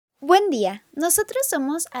Buen día, nosotros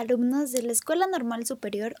somos alumnos de la Escuela Normal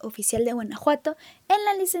Superior Oficial de Guanajuato en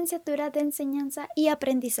la licenciatura de Enseñanza y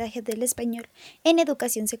Aprendizaje del Español en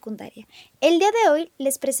Educación Secundaria. El día de hoy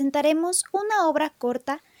les presentaremos una obra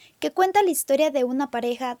corta que cuenta la historia de una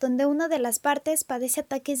pareja donde una de las partes padece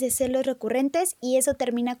ataques de celos recurrentes y eso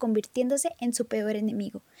termina convirtiéndose en su peor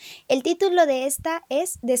enemigo. El título de esta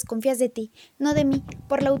es Desconfías de ti, no de mí,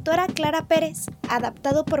 por la autora Clara Pérez,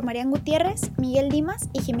 adaptado por Marian Gutiérrez, Miguel Dimas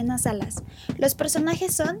y Jimena Salas. Los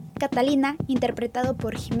personajes son Catalina, interpretado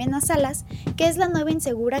por Jimena Salas, que es la nueva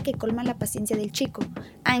insegura que colma la paciencia del chico;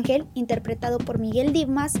 Ángel, interpretado por Miguel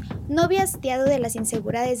Dimas, novio hastiado de las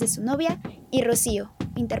inseguridades de su novia; y Rocío,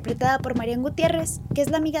 interpretada por Marian Gutiérrez, que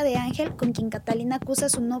es la amiga de Ángel con quien Catalina acusa a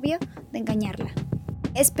su novio de engañarla.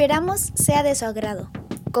 Esperamos sea de su agrado.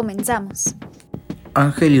 Comenzamos.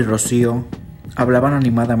 Ángel y Rocío hablaban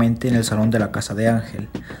animadamente en el salón de la casa de Ángel,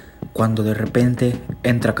 cuando de repente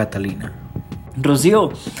entra Catalina.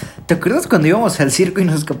 Rocío, ¿te acuerdas cuando íbamos al circo y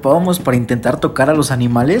nos escapábamos para intentar tocar a los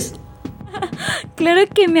animales? Claro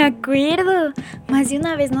que me acuerdo. Más de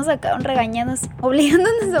una vez nos sacaron regañados,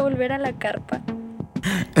 obligándonos a volver a la carpa.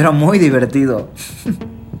 Era muy divertido.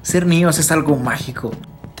 Ser niños es algo mágico.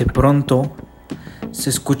 De pronto se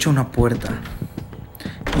escucha una puerta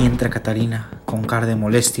y entra Catalina con cara de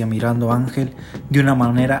molestia mirando a Ángel de una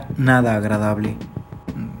manera nada agradable.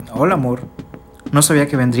 Hola, amor. No sabía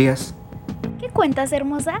que vendrías. ¿Qué cuentas,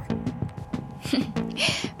 hermosa?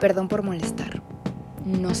 Perdón por molestar.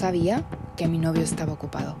 No sabía que mi novio estaba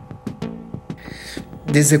ocupado.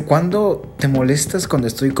 ¿Desde cuándo te molestas cuando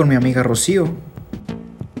estoy con mi amiga Rocío?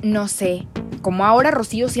 No sé. Como ahora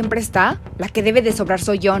Rocío siempre está, la que debe de sobrar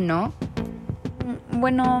soy yo, ¿no?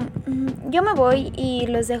 Bueno, yo me voy y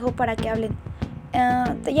los dejo para que hablen.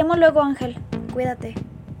 Te llamo luego, Ángel. Cuídate.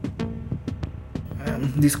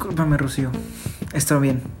 Discúlpame, Rocío. Está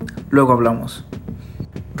bien. Luego hablamos.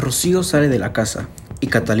 Rocío sale de la casa y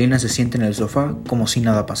Catalina se sienta en el sofá como si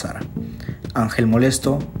nada pasara. Ángel,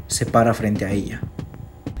 molesto, se para frente a ella.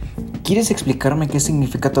 ¿Quieres explicarme qué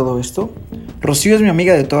significa todo esto? Rocío es mi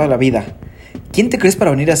amiga de toda la vida. ¿Quién te crees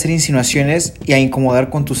para venir a hacer insinuaciones y a incomodar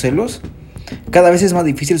con tus celos? Cada vez es más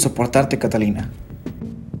difícil soportarte, Catalina.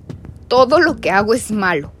 Todo lo que hago es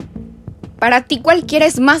malo. Para ti cualquiera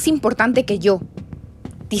es más importante que yo.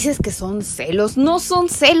 Dices que son celos. No son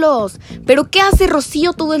celos. ¿Pero qué hace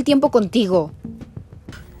Rocío todo el tiempo contigo?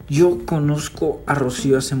 Yo conozco a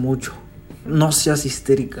Rocío hace mucho. No seas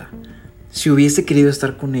histérica. Si hubiese querido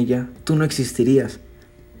estar con ella, tú no existirías.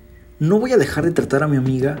 No voy a dejar de tratar a mi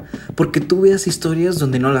amiga porque tú veas historias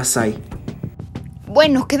donde no las hay.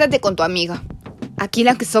 Bueno, quédate con tu amiga. Aquí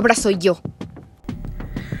la que sobra soy yo.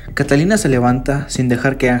 Catalina se levanta sin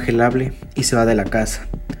dejar que Ángel hable y se va de la casa,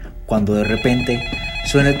 cuando de repente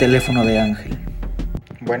suena el teléfono de Ángel.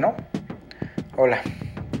 Bueno, hola,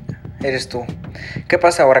 eres tú. ¿Qué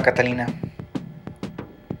pasa ahora, Catalina?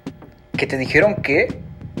 ¿Que te dijeron qué?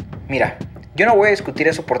 Mira, yo no voy a discutir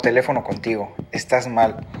eso por teléfono contigo. Estás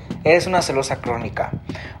mal. Eres una celosa crónica.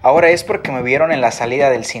 Ahora es porque me vieron en la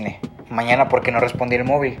salida del cine. Mañana porque no respondí el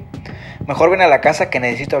móvil. Mejor ven a la casa que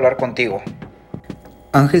necesito hablar contigo.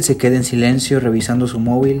 Ángel se queda en silencio revisando su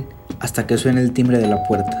móvil hasta que suena el timbre de la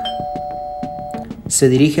puerta. Se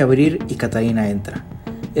dirige a abrir y Catalina entra,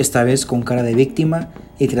 esta vez con cara de víctima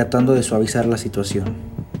y tratando de suavizar la situación.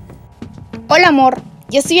 Hola, amor.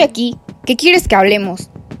 Ya estoy aquí. ¿Qué quieres que hablemos?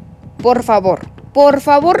 Por favor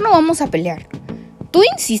no vamos a pelear. Tú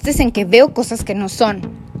insistes en que veo cosas que no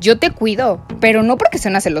son. Yo te cuido, pero no porque sea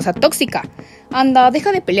una celosa tóxica. Anda,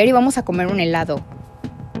 deja de pelear y vamos a comer un helado.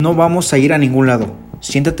 No vamos a ir a ningún lado.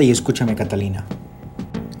 Siéntate y escúchame, Catalina.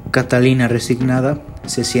 Catalina, resignada,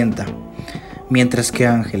 se sienta, mientras que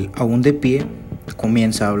Ángel, aún de pie,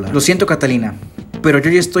 comienza a hablar. Lo siento, Catalina, pero yo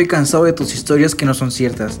ya estoy cansado de tus historias que no son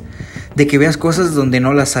ciertas, de que veas cosas donde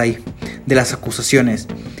no las hay, de las acusaciones,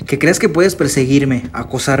 que creas que puedes perseguirme,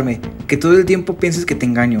 acosarme, que todo el tiempo pienses que te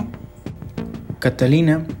engaño.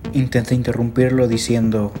 Catalina intenta interrumpirlo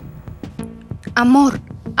diciendo: Amor,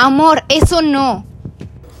 eso no.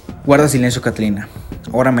 Guarda silencio, Catalina.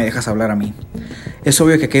 Ahora me dejas hablar a mí. Es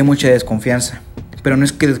obvio que aquí hay mucha desconfianza, pero no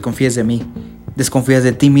es que desconfíes de mí, desconfías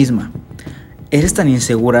de ti misma. Eres tan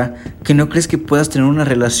insegura que no crees que puedas tener una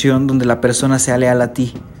relación donde la persona sea leal a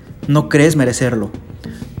ti. No crees merecerlo,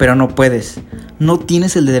 pero no puedes. No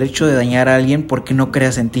tienes el derecho de dañar a alguien porque no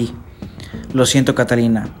creas en ti. Lo siento,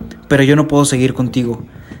 Catalina, pero yo no puedo seguir contigo.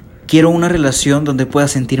 Quiero una relación donde pueda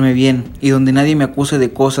sentirme bien y donde nadie me acuse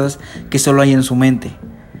de cosas que solo hay en su mente.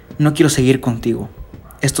 No quiero seguir contigo.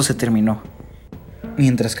 Esto se terminó.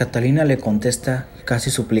 Mientras Catalina le contesta,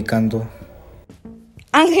 casi suplicando: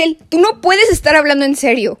 Ángel, tú no puedes estar hablando en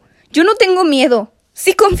serio. Yo no tengo miedo.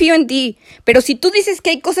 Sí confío en ti. Pero si tú dices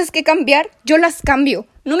que hay cosas que cambiar, yo las cambio.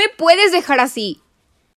 No me puedes dejar así.